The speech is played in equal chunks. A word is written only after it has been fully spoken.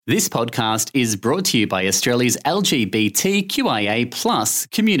This podcast is brought to you by Australia's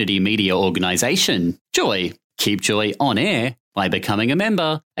LGBTQIA+ community media organisation, Joy. Keep Joy on air by becoming a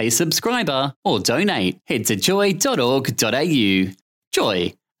member, a subscriber, or donate. Head to joy.org.au.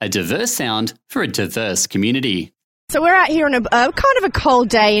 Joy, a diverse sound for a diverse community. So we're out here on a kind of a cold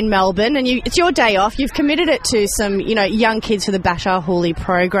day in Melbourne, and it's your day off. You've committed it to some, young kids for the Bachar Houli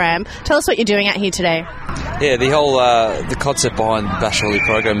program. Tell us what you're doing out here today. Yeah, the whole the concept behind the Bachar Houli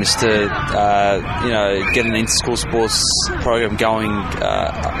program is to get an inter-school sports program going.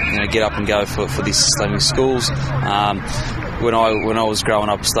 Get up and go for these Islamic schools. When I was growing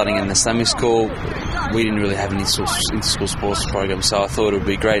up studying in an Islamic school, we didn't really have an inter-school sports program, so I thought it would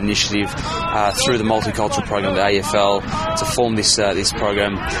be a great initiative through the multicultural program, the AFL, to form this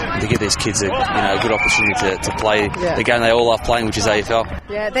program and to give these kids a good opportunity to play the game they all love playing, which is AFL.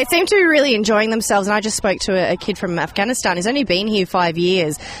 Yeah, they seem to be really enjoying themselves, and I just spoke to a kid from Afghanistan. He's only been here 5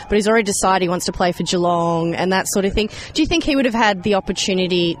 years, but he's already decided he wants to play for Geelong and that sort of thing. Do you think he would have had the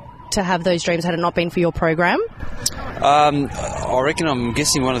opportunity to have those dreams had it not been for your program? I'm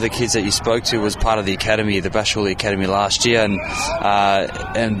guessing one of the kids that you spoke to was part of the academy, the Bachar Houli Academy last year, and a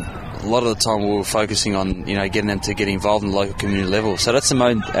lot of the time we were focusing on getting them to get involved in the local community level. So that's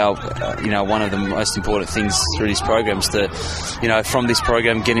one of the most important things through this program is to from this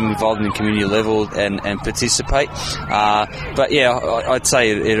program get them involved in the community level and participate. But yeah, I'd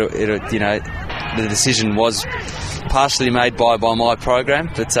say the decision was partially made by my program,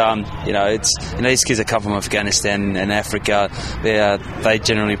 but these kids that come from Afghanistan and Africa, they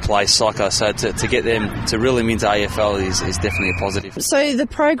generally play soccer, so to get them to reel them into AFL is definitely a positive. So the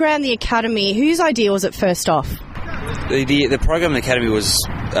program, the academy, whose idea was it first off? The program, the academy, was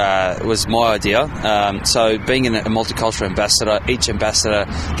my idea. So being a multicultural ambassador, each ambassador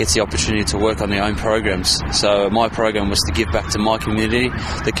gets the opportunity to work on their own programs. So my program was to give back to my community,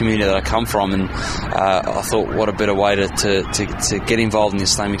 the community that I come from, and I thought, what a better way to get involved in the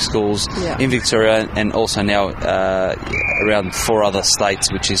Islamic schools in Victoria, and also now around 4 other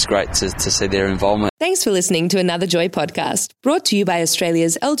states, which is great to see their involvement. Thanks for listening to another Joy podcast, brought to you by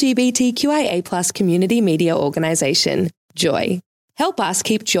Australia's LGBTQIA+ community media organisation, Joy. Help us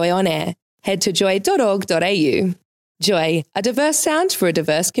keep Joy on air. Head to joy.org.au. Joy, a diverse sound for a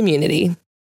diverse community.